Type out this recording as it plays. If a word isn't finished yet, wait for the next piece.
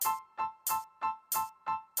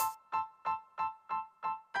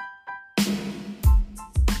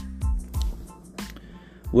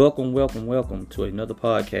Welcome to another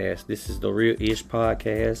podcast. This is the Real Ish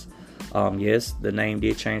Podcast. Yes, the name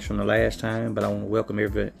did change from the last time, but I want to welcome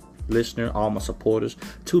every listener, all my supporters,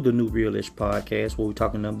 to the new Real Ish Podcast, where we're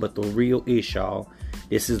talking nothing but the real ish, y'all.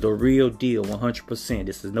 This is the real deal, 100%.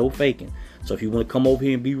 This is no faking. So if you want to come over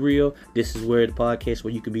here and be real, this is where the podcast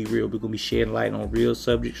where you can be real. We're going to be shedding light on real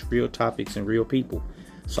subjects, real topics, and real people.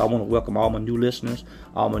 So I want to welcome all my new listeners,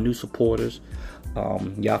 all my new supporters.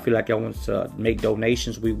 Y'all feel like y'all want to make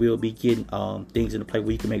donations, we will be getting things into play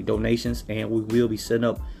where you can make donations, and we will be setting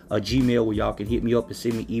up a Gmail where y'all can hit me up and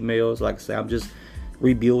send me emails. Like I said, I'm just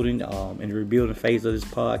rebuilding in the rebuilding phase of this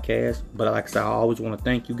podcast, but like I said, I always want to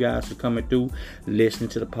thank you guys for coming through, listening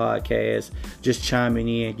to the podcast, just chiming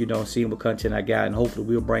in, seeing what content I got, and hopefully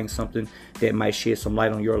we'll bring something that might shed some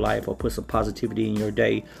light on your life or put some positivity in your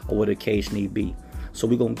day or what the case need be. So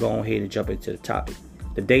we're going to go ahead and jump into the topic.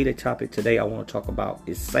 The data topic today I want to talk about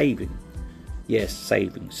is saving. Yes,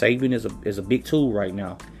 saving. Saving is a big tool right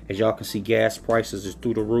now. As y'all can see, gas prices is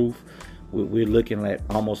through the roof. We're looking at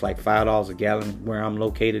almost like $5 a gallon where I'm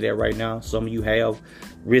located at right now. Some of you have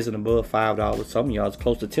risen above $5. Some of y'all is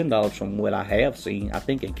close to $10 from what I have seen. I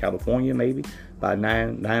think in California maybe about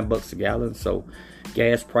 $9 a gallon. So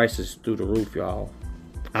gas prices through the roof, y'all.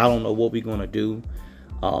 I don't know what we're gonna do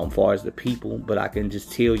as far as the people, but I can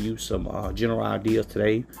just tell you some general ideas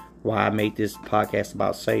today why I made this podcast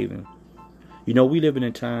about saving. We living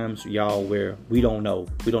in times, y'all, where we don't know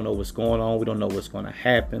what's going on. We don't know what's going to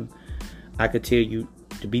happen. I could tell you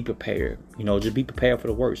to be prepared. Just be prepared for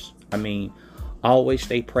the worst. Always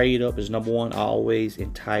stay prayed up is number one. Always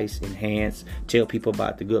entice, enhance, tell people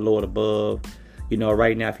about the good Lord above.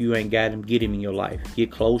 Right now, if you ain't got him, get him in your life.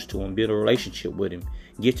 Get close to him. Build a relationship with him.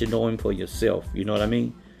 Get to know him for yourself. You know what I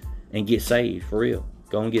mean? And get saved, for real.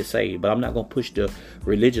 Go and get saved. But I'm not going to push the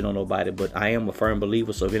religion on nobody. But I am a firm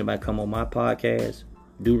believer. So if anybody come on my podcast,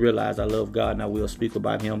 do realize I love God. And I will speak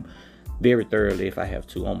about him very thoroughly if I have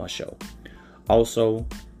to on my show. Also,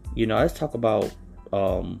 let's talk about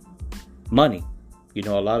money. A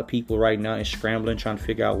lot of people right now is scrambling, trying to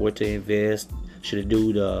figure out what to invest. Should it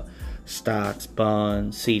do the stocks,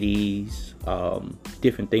 bonds, CDs,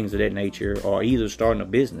 different things of that nature, or either starting a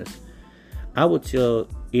business? I would tell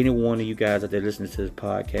any one of you guys that are listening to this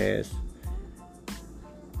podcast,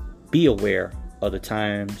 be aware of the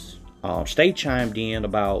times. Stay chimed in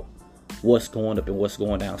about what's going up and what's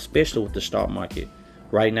going down, especially with the stock market.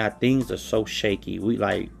 Right now, things are so shaky. We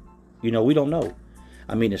don't know.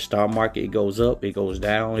 The stock market, it goes up, it goes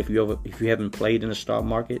down. If you haven't played in the stock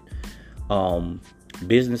market,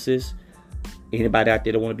 businesses, anybody out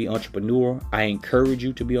there that want to be an entrepreneur, I encourage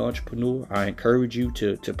you to be an entrepreneur. I encourage you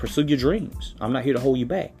to pursue your dreams. I'm not here to hold you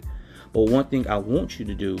back. But one thing I want you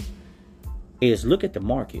to do is look at the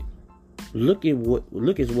market. Look at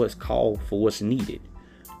what's called for what's needed.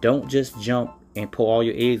 Don't just jump and put all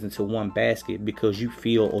your eggs into one basket because you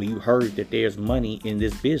feel or you heard that there's money in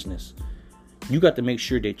this business. You got to make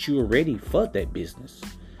sure that you're ready for that business.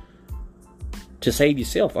 To save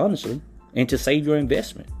yourself, honestly, and to save your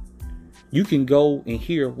investment. You can go and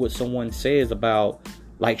hear what someone says about,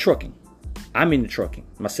 like, trucking. I'm into trucking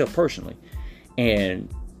myself personally, and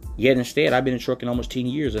yet instead I've been in trucking almost 10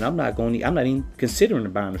 years, and I'm not even considering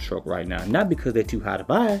buying a truck right now. Not because they're too high to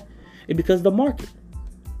buy, it's because of the market.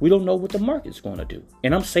 We don't know what the market's going to do,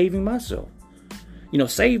 and I'm saving myself.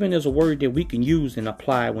 Saving is a word that we can use and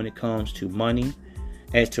apply when it comes to money,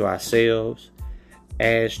 as to ourselves,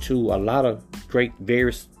 as to a lot of great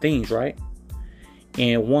various things, right?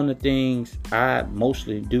 And one of the things I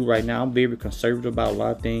mostly do right now, I'm very conservative about a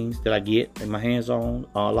lot of things that I get in my hands on,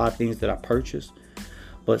 a lot of things that I purchase.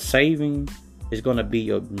 But saving is going to be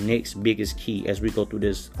your next biggest key as we go through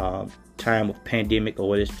this time of pandemic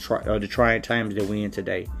or the trying times that we're in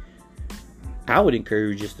today. I would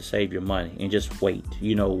encourage you just to save your money and just wait.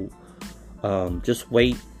 Just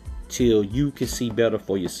wait till you can see better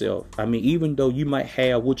for yourself. Even though you might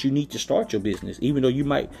have what you need to start your business, even though you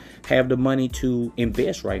might have the money to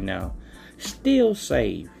invest right now, still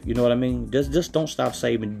save. You know what I mean? Just don't stop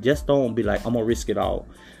saving. Just don't be like, I'm gonna risk it all.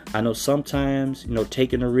 I know sometimes,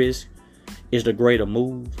 taking a risk is the greater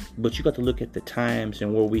move, but you got to look at the times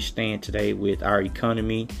and where we stand today with our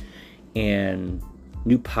economy and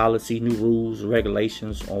new policy, new rules,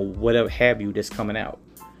 regulations, or whatever have you that's coming out.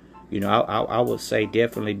 I would say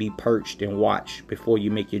definitely be perched and watch before you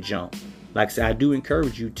make your jump. Like I said, I do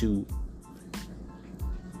encourage you to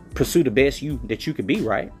pursue the best you that you could be,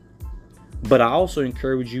 right? But I also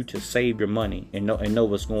encourage you to save your money and know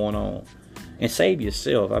what's going on. And save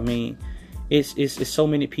yourself. It's so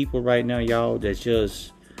many people right now, y'all, that's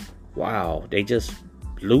just, wow, they just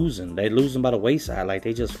losing. They're losing by the wayside. Like,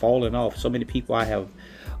 they just falling off. So many people I have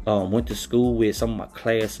went to school with, some of my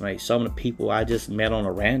classmates, some of the people I just met on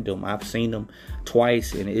a random. I've seen them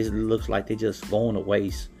twice, and it looks like they just going to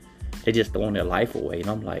waste. They just throwing their life away, and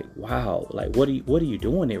I'm like, wow, like what are you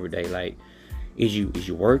doing every day? Like, is you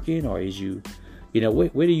working, or is you, where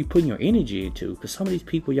are you putting your energy into? Because some of these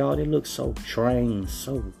people, y'all, they look so drained,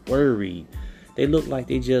 so worried. They look like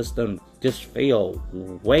they just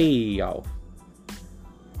fell way off.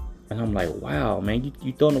 And I'm like, wow, man,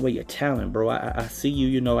 you throwing away your talent, bro. I see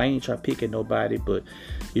you, I ain't trying to pick at nobody, but,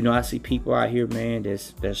 I see people out here, man,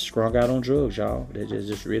 that's strung out on drugs, y'all. That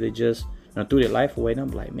just really threw their life away. And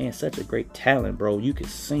I'm like, man, such a great talent, bro. You can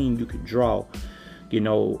sing, you can draw.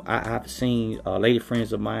 I've seen lady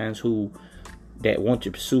friends of mine that want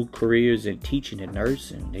to pursue careers in teaching and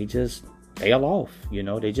nursing. They just fell off,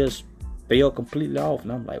 they just fell completely off.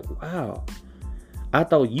 And I'm like, wow, I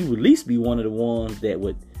thought you would at least be one of the ones that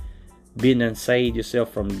would been and save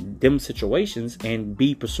yourself from them situations and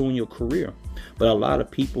be pursuing your career. But a lot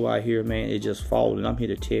of people out here, man, it just fall. And I'm here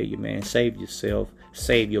to tell you, man, save yourself,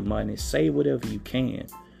 save your money, save whatever you can.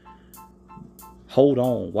 Hold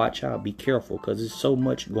on, watch out, be careful, because there's so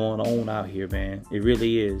much going on out here, man. It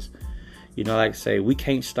really is. Like I say, we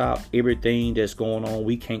can't stop everything that's going on.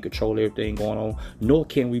 We can't control everything going on, nor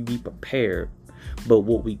can we be prepared. But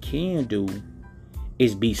what we can do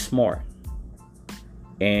is be smart.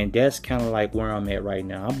 And that's kind of like where I'm at right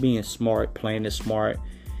now. I'm being smart, playing it smart,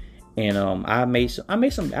 and I made some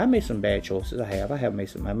bad choices. I made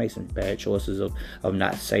some bad choices of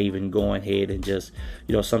not saving, going ahead and just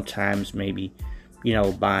sometimes maybe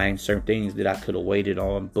buying certain things that I could have waited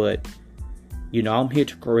on. But I'm here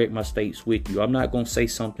to correct my mistakes with you. I'm not gonna say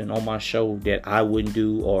something on my show that I wouldn't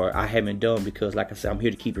do or I haven't done, because like I said, I'm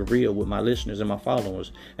here to keep it real with my listeners and my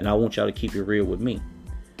followers, and I want y'all to keep it real with me.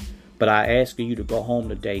 But I ask you to go home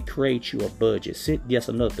today, create you a budget. That's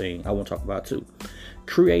another thing I want to talk about too.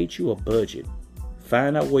 Create you a budget.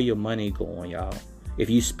 Find out where your money going, y'all. If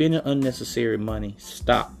you spending unnecessary money,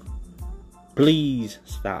 stop. Please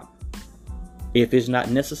stop. If it's not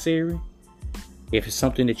necessary, if it's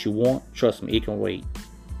something that you want, trust me, it can wait.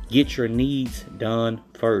 Get your needs done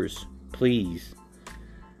first, please.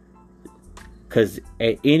 Because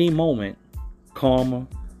at any moment, karma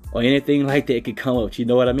or anything like that could come up. You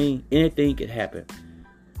know what I mean? Anything could happen.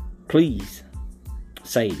 Please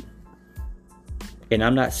save. And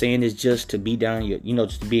I'm not saying it's just to be down your,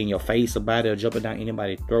 just to be in your face about it or jumping down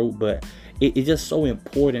anybody's throat, but it's just so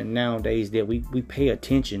important nowadays that we pay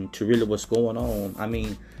attention to really what's going on. I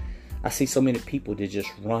mean, I see so many people that just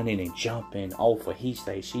running and jumping off of he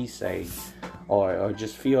say, she say, or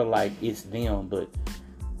just feel like it's them, but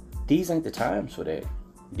these ain't the times for that.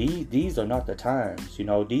 These are not the times.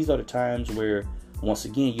 These are the times where, once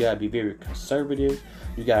again, you gotta be very conservative.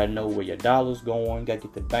 You gotta know where your dollar's going. You gotta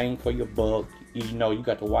get the bang for your buck. You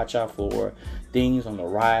got to watch out for things on the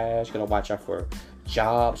rise. You gotta watch out for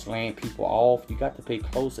jobs laying people off. You got to pay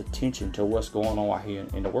close attention to what's going on out here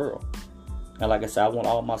in the world. And like I said, I want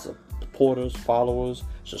all my supporters, followers,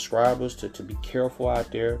 subscribers to be careful out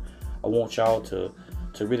there. I want y'all to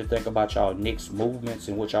really think about y'all next movements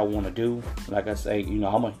and what y'all want to do. Like I say,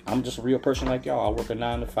 I'm just a real person like y'all. I work a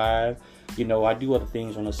 9 to 5. I do other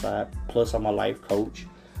things on the side. Plus, I'm a life coach.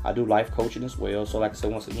 I do life coaching as well. So like I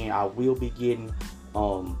said, once again, I will be getting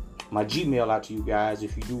my Gmail out to you guys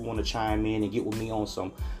if you do want to chime in and get with me on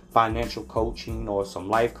some financial coaching or some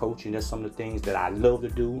life coaching. That's some of the things that I love to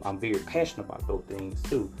do. I'm very passionate about those things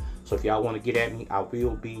too. So if y'all want to get at me, I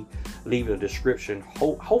will be leaving a description.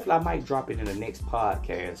 Hopefully I might drop it in the next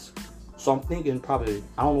podcast. So I'm thinking probably,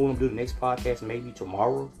 I don't know when I'm doing the next podcast, maybe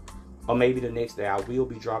tomorrow or maybe the next day. I will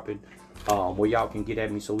be dropping where y'all can get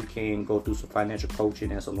at me so we can go through some financial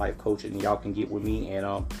coaching and some life coaching, and y'all can get with me, and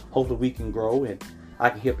hopefully we can grow and I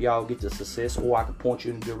can help y'all get to success, or I can point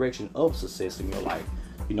you in the direction of success in your life.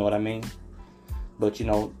 You know what I mean? But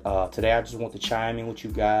today I just want to chime in with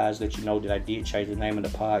you guys, let you know that I did change the name of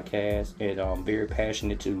the podcast, and I'm very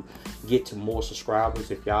passionate to get to more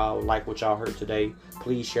subscribers. If y'all like what y'all heard today,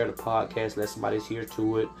 please share the podcast, let somebody hear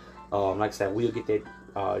to it. Like I said, we'll get that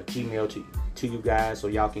Gmail to you guys so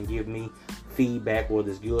y'all can give me feedback, whether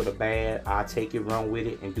it's good or bad. I'll take it, run with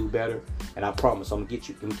it, and do better. And I promise I'm gonna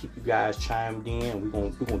keep you guys chimed in. We're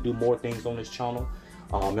gonna do more things on this channel.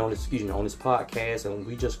 On this podcast, and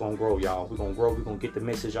we just gonna grow, y'all. We're gonna grow. We're gonna get the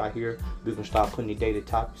message out here. We're gonna start putting the daily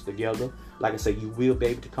topics together. Like I said, you will be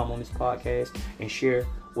able to come on this podcast and share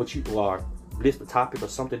what you are, list a topic or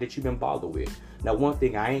something that you've been bothered with. Now, one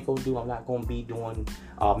thing I ain't gonna do, I'm not gonna be doing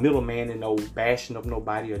middleman and no bashing of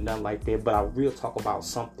nobody or nothing like that. But I will talk about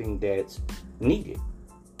something that's needed.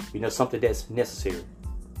 Something that's necessary.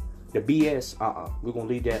 The BS, we're gonna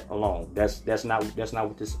leave that alone. That's not what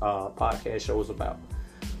this podcast show is about.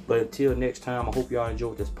 But until next time, I hope y'all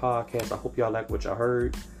enjoyed this podcast. I hope y'all like what y'all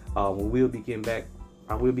heard. We'll be getting back.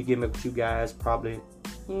 I will be getting back with you guys probably.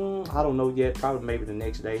 I don't know yet. Probably maybe the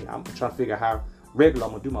next day. I'm trying to figure out how regular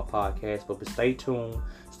I'm gonna do my podcast. But stay tuned.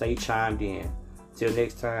 Stay chimed in. Till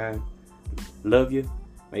next time. Love you.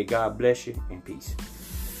 May God bless you and peace.